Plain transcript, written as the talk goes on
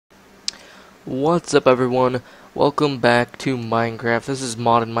What's up, everyone? Welcome back to Minecraft. This is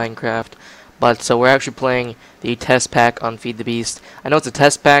modded Minecraft, but so we're actually playing the test pack on Feed the Beast. I know it's a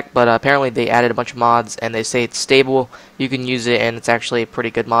test pack, but apparently they added a bunch of mods, and they say it's stable. You can use it, and it's actually a pretty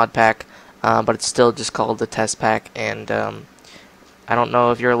good mod pack, but it's still just called the test pack, and I don't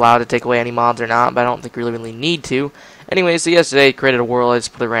know if you're allowed to take away any mods or not, but I don't think you really need to. Anyway, so yesterday I created a world. I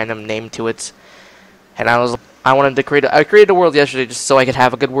just put a random name to it, and I wanted to I created a world yesterday just so I could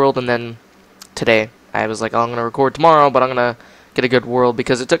have a good world, and then today I was like, oh, I'm gonna record tomorrow, but I'm gonna get a good world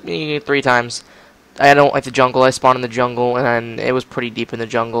because it took me 3 times. I don't like the jungle. I spawned in the jungle, and it was pretty deep in the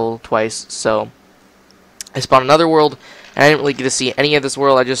jungle twice. So I spawned another world, and I didn't really get to see any of this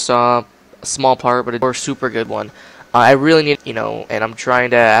world. I just saw a small part, but a super good one. I really need, and I'm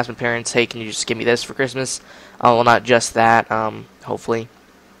trying to ask my parents, hey, can you just give me this for Christmas? Well, not just that, hopefully.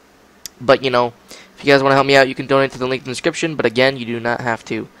 But, if you guys want to help me out, you can donate to the link in the description, but again, you do not have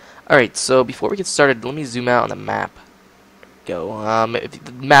to. Alright, so before we get started, let me zoom out on the map. Go.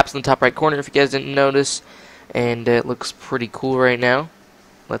 The map's in the top right corner if you guys didn't notice, and it looks pretty cool right now.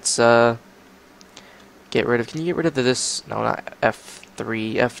 Let's, get rid of, can you get rid of this? No, not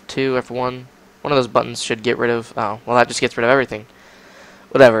F3, F2, F1. One of those buttons should get rid of, oh, well, that just gets rid of everything.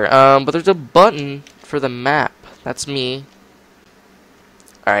 Whatever, but there's a button for the map. That's me.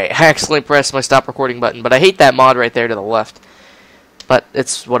 Alright, I accidentally pressed my stop recording button, but I hate that mod right there to the left. But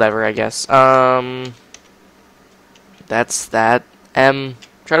it's whatever, I guess. That's that. Try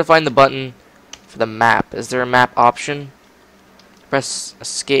to find the button for the map. Is there a map option? Press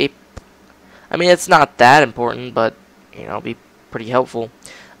escape. I mean, it's not that important, but, it'll be pretty helpful.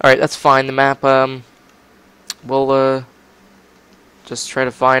 Alright, that's fine. The map, we'll, just try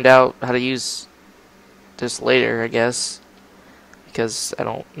to find out how to use this later, I guess. Because I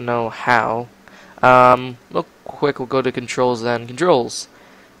don't know how. Real quick, we'll go to controls then. Controls.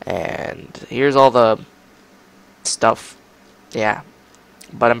 And here's all the stuff. Yeah.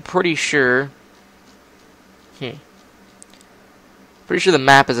 But I'm pretty sure... Pretty sure the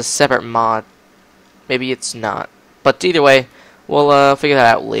map is a separate mod. Maybe it's not. But either way, we'll figure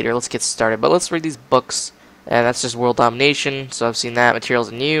that out later. Let's get started. But let's read these books. And that's just World Domination. So I've seen that. Materials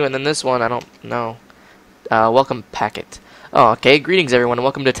and New. And then this one, I don't know. Welcome Packet. Oh, okay. Greetings, everyone, and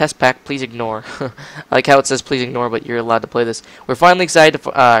welcome to Test Pack. Please ignore. I like how it says please ignore, but you're allowed to play this. We're finally excited.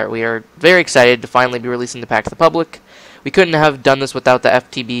 We are very excited to finally be releasing the pack to the public. We couldn't have done this without the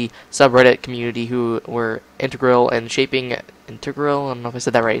FTB subreddit community, who were integral in shaping. Integral. I don't know if I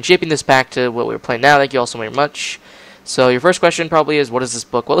said that right. In shaping this pack to what we're playing now. Thank you all so very much. So your first question probably is, what is this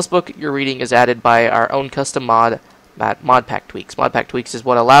book? Well, this book you're reading is added by our own custom mod pack tweaks. Mod pack tweaks is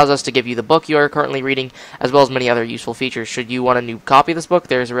what allows us to give you the book you are currently reading, as well as many other useful features. Should you want a new copy of this book,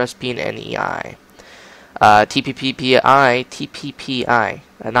 there is a recipe in NEI. TPPI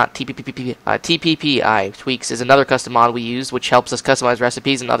tweaks is another custom mod we use, which helps us customize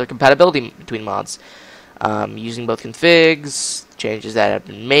recipes and other compatibility between mods. Using both configs, changes that have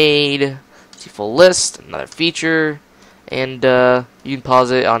been made, see full list, another feature, and you can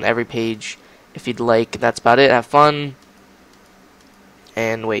pause it on every page if you'd like. That's about it. Have fun.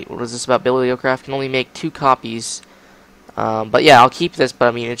 And wait, what was this about? Bibliocraft can only make 2 copies. But yeah, I'll keep this, but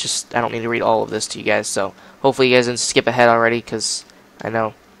I mean, it's just, I don't need to read all of this to you guys, so hopefully you guys didn't skip ahead already, because I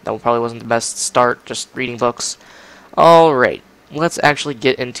know that probably wasn't the best start, just reading books. Alright, let's actually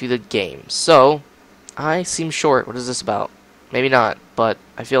get into the game. So, I seem short. What is this about? Maybe not, but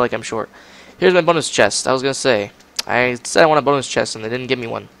I feel like I'm short. Here's my bonus chest. I was gonna say, I said I want a bonus chest, and they didn't give me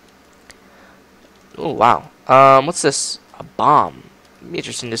one. Oh, wow. What's this? A bomb. It'd be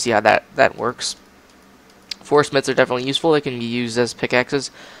interesting to see how that works. Forest mitts are definitely useful. They can be used as pickaxes.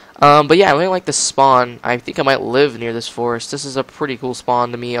 But yeah, I really like the spawn. I think I might live near this forest. This is a pretty cool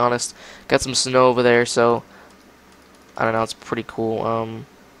spawn, to be honest. Got some snow over there, so I don't know. It's pretty cool.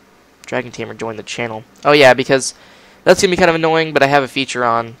 Dragon Tamer joined the channel. Oh yeah, because that's gonna be kind of annoying. But I have a feature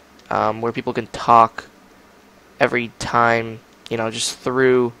on where people can talk every time, just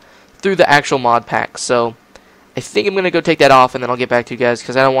through the actual mod pack. So I think I'm going to go take that off, and then I'll get back to you guys,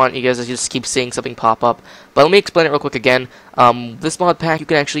 because I don't want you guys to just keep seeing something pop up. But let me explain it real quick again. This mod pack, you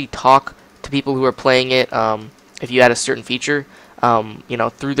can actually talk to people who are playing it if you add a certain feature.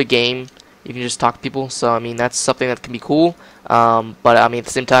 Through the game, you can just talk to people. So, I mean, that's something that can be cool. But, I mean, at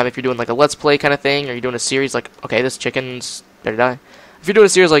the same time, if you're doing like a Let's Play kind of thing, or you're doing a series like, okay, this chicken's gonna die. If you're doing a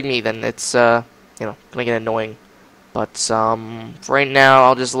series like me, then it's, going to get annoying. But, for right now,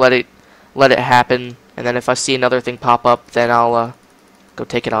 I'll just let it happen, and then if I see another thing pop up, then I'll go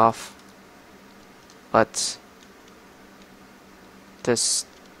take it off. But this,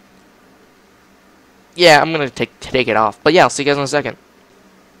 yeah, I'm gonna take it off. But yeah, I'll see you guys in a second.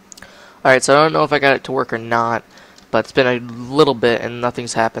 Alright, so I don't know if I got it to work or not, but it's been a little bit and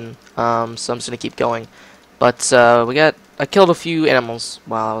nothing's happened. So I'm just gonna keep going. But I killed a few animals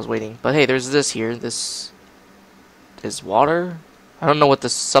while I was waiting. But hey, there's this here. This is water. I don't know what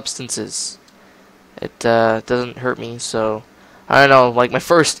this substance is. It doesn't hurt me, so I don't know. Like, my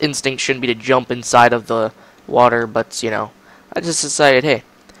first instinct shouldn't be to jump inside of the water, but you know, I just decided, hey.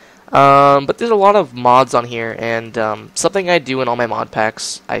 But there's a lot of mods on here, and something I do in all my mod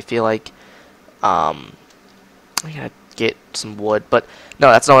packs, I feel like, I gotta get some wood, but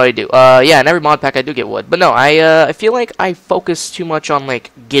no, that's not what I do. Yeah, in every mod pack I do get wood, but no, I feel like I focus too much on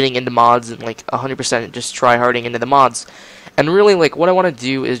like getting into mods and like 100% just try-harding into the mods, and really like what I want to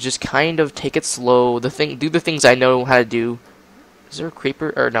do is just kind of take it slow, do the things I know how to do. Is there a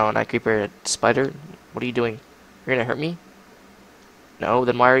creeper? Or no, not creeper, a spider? What are you doing? You're gonna hurt me? No,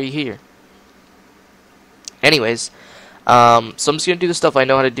 then why are you here? Anyways, so I'm just gonna do the stuff I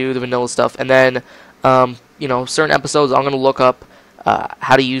know how to do, the vanilla stuff, and then, you know, certain episodes I'm gonna look up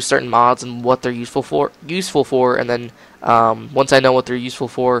how to use certain mods and what they're useful for, and then once I know what they're useful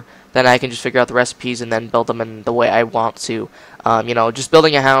for, then I can just figure out the recipes and then build them in the way I want to. You know, just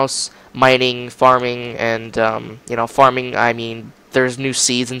building a house, mining, farming, and you know, farming, I mean, there's new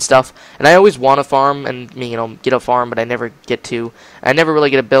seeds and stuff, and I always want to farm and, you know, get a farm, but I never get to. I never really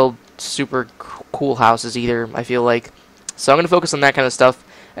get to build super cool houses either, I feel like. So I'm going to focus on that kind of stuff,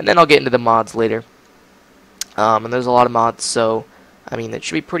 and then I'll get into the mods later. And there's a lot of mods, so I mean, it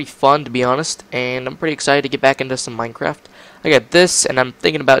should be pretty fun, to be honest, and I'm pretty excited to get back into some Minecraft. I got this, and I'm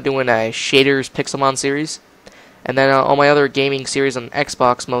thinking about doing a Shaders Pixelmon series, and then all my other gaming series on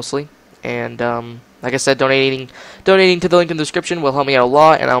Xbox mostly. And like I said, donating to the link in the description will help me out a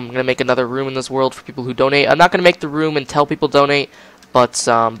lot, and I'm gonna make another room in this world for people who donate. I'm not gonna make the room and tell people donate, but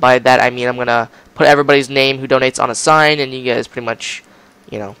by that I mean I'm gonna put everybody's name who donates on a sign, and you guys pretty much,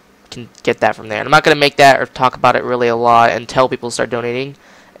 you know, can get that from there. And I'm not gonna make that or talk about it really a lot until people start donating.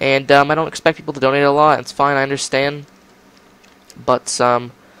 And I don't expect people to donate a lot. It's fine, I understand. But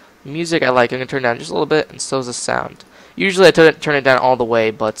music I like. I'm gonna turn down just a little bit, and so is the sound. Usually I turn it down all the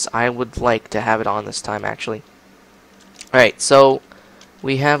way, but I would like to have it on this time, actually. Alright, so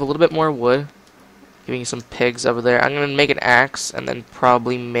we have a little bit more wood. Giving you some pigs over there. I'm going to make an axe, and then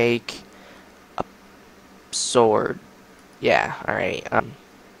probably make a sword. Yeah, alright.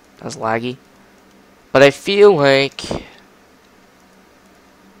 That's laggy. But I feel like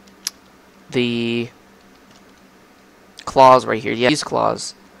the claws right here. Yeah, these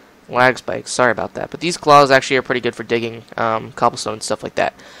claws. Lag spikes, sorry about that. But these claws actually are pretty good for digging cobblestone and stuff like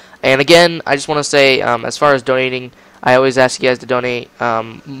that. And again, I just want to say, as far as donating, I always ask you guys to donate,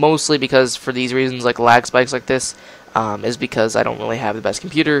 mostly because for these reasons, like lag spikes like this, is because I don't really have the best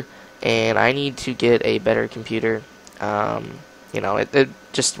computer, and I need to get a better computer. You know, it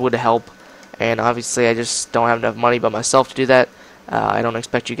just would help, and obviously I just don't have enough money by myself to do that. I don't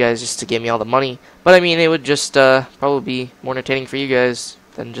expect you guys just to give me all the money, but I mean, it would just probably be more entertaining for you guys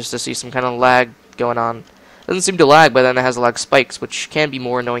than just to see some kind of lag going on. It doesn't seem to lag, but then it has lag spikes, which can be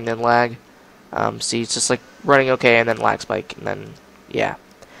more annoying than lag. See, it's just like running okay and then lag spike, and then, yeah,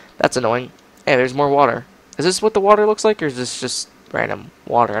 that's annoying. Hey, there's more water. Is this what the water looks like, or is this just random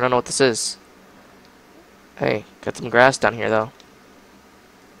water? I don't know what this is. Hey, got some grass down here, though.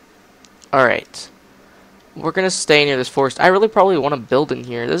 Alright. We're gonna stay near this forest. I really probably want to build in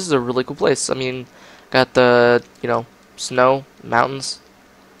here. This is a really cool place. I mean, got the, you know, snow, mountains.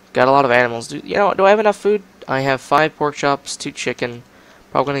 Got a lot of animals. Do I have enough food? I have 5 pork chops, 2 chicken.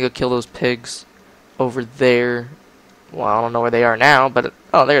 Probably gonna go kill those pigs over there. Well, I don't know where they are now, but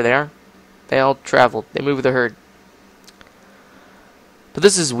oh, there they are. They all traveled. They moved with the herd. But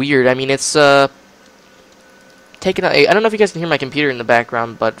this is weird. I mean, it's taking. I don't know if you guys can hear my computer in the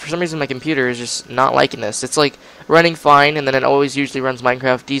background, but for some reason my computer is just not liking this. It's like running fine, and then it always usually runs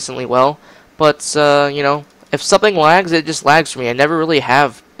Minecraft decently well. But you know, if something lags, it just lags for me. I never really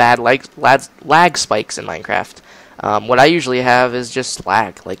have bad lag spikes in Minecraft. What I usually have is just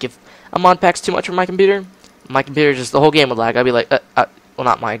lag. Like if a mod pack's too much for my computer just the whole game would lag. I'd be like, well,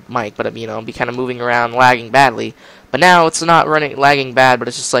 not my mic, but you know, I'd be kind of moving around, lagging badly. But now it's not lagging bad, but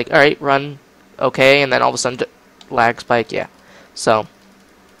it's just like, all right, run okay, and then all of a sudden lag spike, yeah. So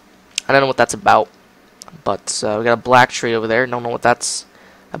I don't know what that's about, but we got a black tree over there. Don't know what that's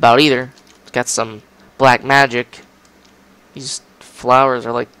about either. It's got some black magic. These flowers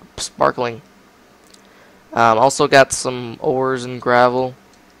are like sparkling. Also got some ores and gravel.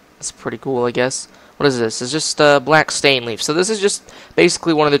 That's pretty cool, I guess. What is this? It's just a black stain leaf. So this is just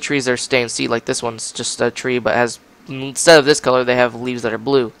basically one of the trees that are stained. See, like this one's just a tree, but has, instead of this color, they have leaves that are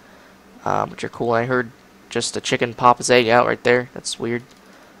blue, which are cool. I heard just a chicken pop his egg out right there. That's weird.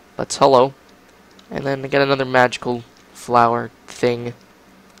 Let's hello. And then I get another magical flower thing.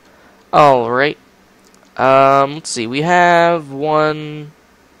 Alright. Let's see. We have one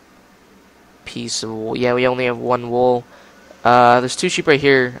piece of wool. Yeah, we only have one wool. There's 2 sheep right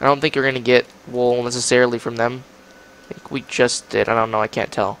here. I don't think you're going to get wool necessarily from them. I think we just did. I don't know. I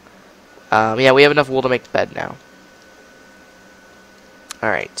can't tell. Yeah, we have enough wool to make the bed now.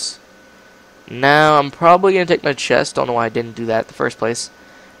 Alright. Now, I'm probably going to take my chest. Don't know why I didn't do that in the first place.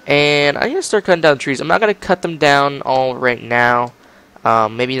 And I'm going to start cutting down trees. I'm not going to cut them down all right now.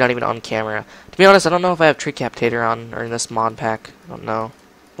 Maybe not even on camera. To be honest, I don't know if I have Treecapitator on or in this mod pack. I don't know.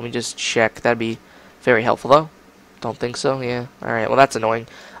 Let me just check. That'd be very helpful, though. Don't think so? Yeah. Alright, well, that's annoying.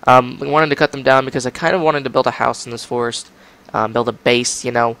 We wanted to cut them down because I kind of wanted to build a house in this forest. Build a base,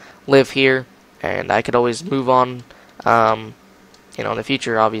 you know, live here. And I could always move on, you know, in the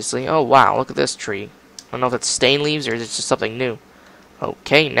future, obviously. Oh, wow, look at this tree. I don't know if it's stain leaves or is it just something new.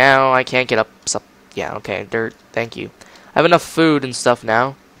 Okay, now I can't get up. Yeah, okay, dirt. Thank you. I have enough food and stuff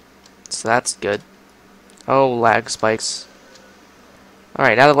now, so that's good. Oh, lag spikes.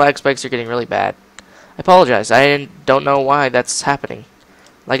 Alright, now the lag spikes are getting really bad. I apologize. I don't know why that's happening.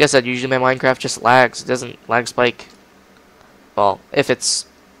 Like I said, usually my Minecraft just lags. It doesn't lag spike. Well, if it's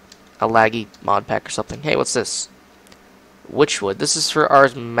a laggy mod pack or something. Hey, what's this? Witchwood. This is for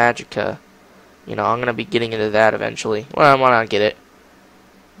Ars Magica. You know, I'm going to be getting into that eventually. Well, why not get it?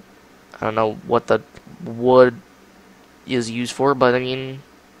 I don't know what the wood is used for, but I mean,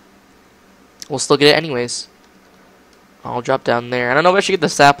 we'll still get it anyways. I'll drop down there. I don't know if I should get the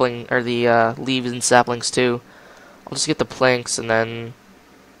sapling, or the leaves and saplings too. I'll just get the planks and then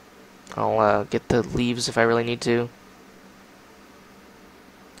I'll get the leaves if I really need to.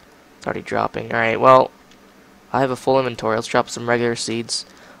 It's already dropping. Alright, well, I have a full inventory. Let's drop some regular seeds.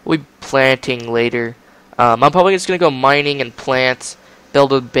 We'll be planting later. I'm probably just going to go mining and plant,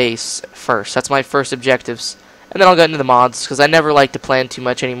 build a base first. That's my first objectives. And then I'll get into the mods, because I never like to plan too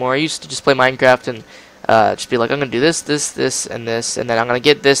much anymore. I used to just play Minecraft and just be like, I'm going to do this, this, this, and this, and then I'm going to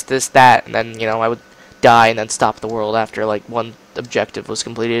get this, this, that, and then, you know, I would die and then stop the world after, like, one objective was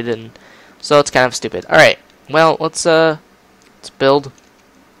completed, and so it's kind of stupid. Alright, well, let's build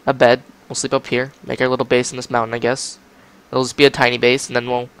a bed. We'll sleep up here, make our little base in this mountain, I guess. It'll just be a tiny base, and then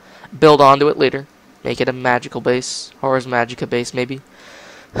we'll build onto it later. Make it a magical base. Ars Magica base, maybe.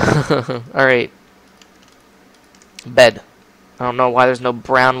 Alright. Bed. I don't know why there's no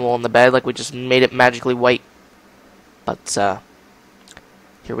brown wool in the bed, like we just made it magically white. But,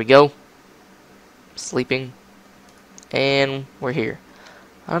 here we go. Sleeping. And we're here.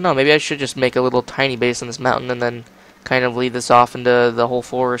 I don't know, maybe I should just make a little tiny base on this mountain and then kind of lead this off into the whole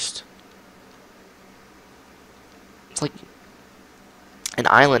forest. It's like an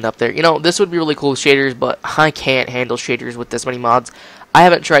island up there. You know, this would be really cool with shaders, but I can't handle shaders with this many mods. I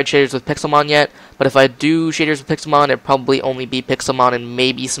haven't tried shaders with Pixelmon yet, but if I do shaders with Pixelmon, it'd probably only be Pixelmon and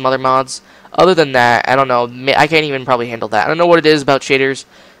maybe some other mods. Other than that, I don't know. I can't even probably handle that. I don't know what it is about shaders,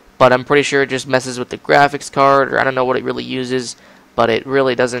 but I'm pretty sure it just messes with the graphics card, or I don't know what it really uses, but it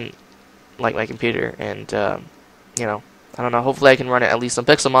really doesn't like my computer, and, you know, I don't know. Hopefully I can run it at least on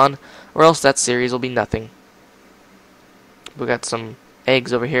Pixelmon, or else that series will be nothing. We got some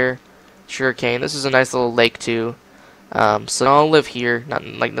eggs over here. Sugarcane. This is a nice little lake, too. So I'll live here, not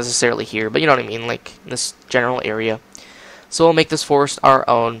like necessarily here, but you know what I mean, like in this general area. So we'll make this forest our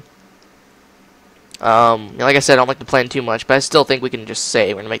own. Like I said, I don't like to plan too much, but I still think we can just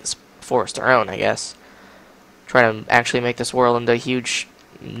say we're gonna make this forest our own, I guess. Try to actually make this world into a huge,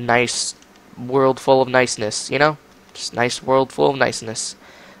 nice world full of niceness, you know? Just nice world full of niceness.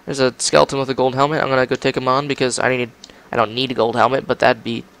 There's a skeleton with a gold helmet. I'm gonna go take him on because I don't need a gold helmet, but that'd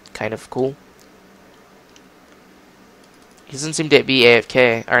be kind of cool. He doesn't seem to be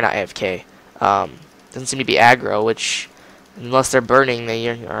AFK, or not AFK. Doesn't seem to be aggro, which, unless they're burning, they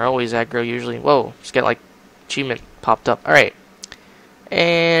are always aggro usually. Whoa, just got like achievement popped up. Alright.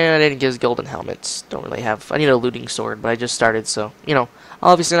 And I didn't get his golden helmets. Don't really have. I need a looting sword, but I just started, so, you know,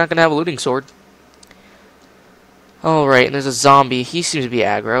 obviously not gonna have a looting sword. Alright, and there's a zombie. He seems to be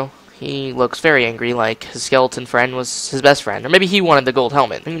aggro. He looks very angry, like his skeleton friend was his best friend. Or maybe he wanted the gold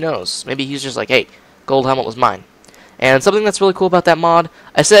helmet. Who knows? Maybe he's just like, hey, gold helmet was mine. And something that's really cool about that mod,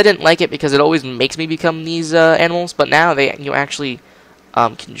 I said I didn't like it because it always makes me become these animals, but now you actually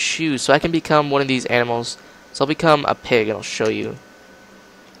can choose. So I can become one of these animals. So I'll become a pig, and I'll show you.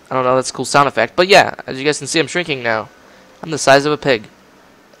 I don't know, that's a cool sound effect. But yeah, as you guys can see, I'm shrinking now. I'm the size of a pig.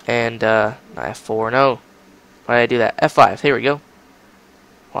 And F4, no. Why did I do that? F5, here we go.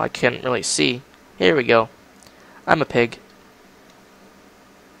 Well, I can't really see. Here we go. I'm a pig.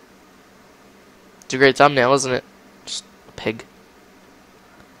 It's a great thumbnail, isn't it? Just a pig.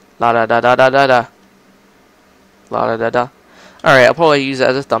 La da da da da da da. La da da da. Alright, I'll probably use it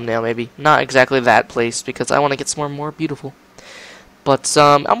as a thumbnail, maybe. Not exactly that place, because I want to get some more beautiful. But,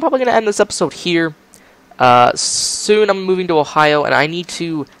 I'm probably going to end this episode here. Soon I'm moving to Ohio, and I need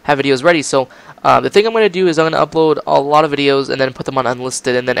to have videos ready, so, the thing I'm going to do is I'm going to upload a lot of videos, and then put them on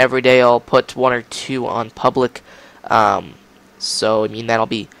unlisted, and then every day I'll put 1 or 2 on public. So, I mean, that'll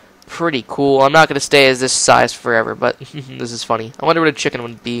be pretty cool. I'm not going to stay as this size forever, but this is funny. I wonder what a chicken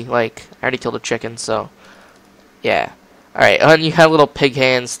would be like. I already killed a chicken, so, yeah. Alright, and you have little pig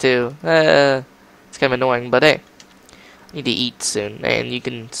hands, too. It's kind of annoying, but hey. I need to eat soon, and you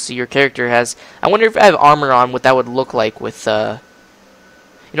can see your character has... I wonder if I have armor on, what that would look like with, You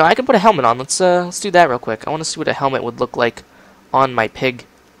know, I can put a helmet on. Let's do that real quick. I want to see what a helmet would look like on my pig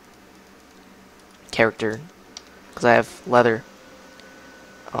character, because I have leather.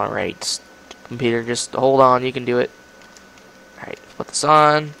 Alright, computer, just hold on, you can do it. Alright, put this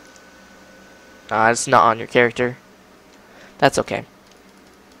on. It's not on your character. That's okay.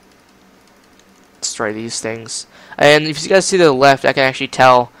 Destroy these things. And if you guys see to the left, I can actually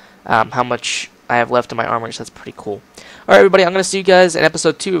tell how much I have left in my armor, so that's pretty cool. Alright everybody, I'm going to see you guys in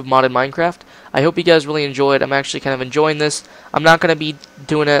episode 2 of Modded Minecraft. I hope you guys really enjoyed. I'm actually kind of enjoying this. I'm not going to be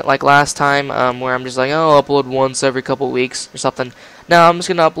doing it like last time, where I'm just like, oh, I'll upload once every couple of weeks or something. No, I'm just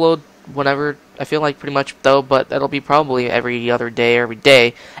going to upload whenever I feel like, pretty much, though, but it'll be probably every other day, every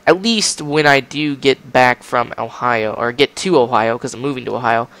day. At least when I do get back from Ohio, or get to Ohio, because I'm moving to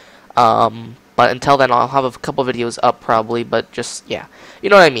Ohio. But until then, I'll have a couple videos up probably, but just, yeah. You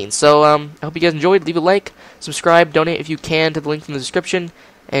know what I mean. So, I hope you guys enjoyed. Leave a like, subscribe, donate if you can to the link in the description,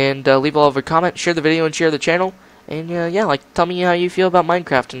 and leave all of your comments, share the video, and share the channel. And, yeah, like, tell me how you feel about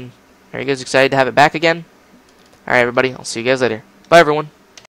Minecraft, and are you guys excited to have it back again? Alright, everybody, I'll see you guys later. Bye, everyone.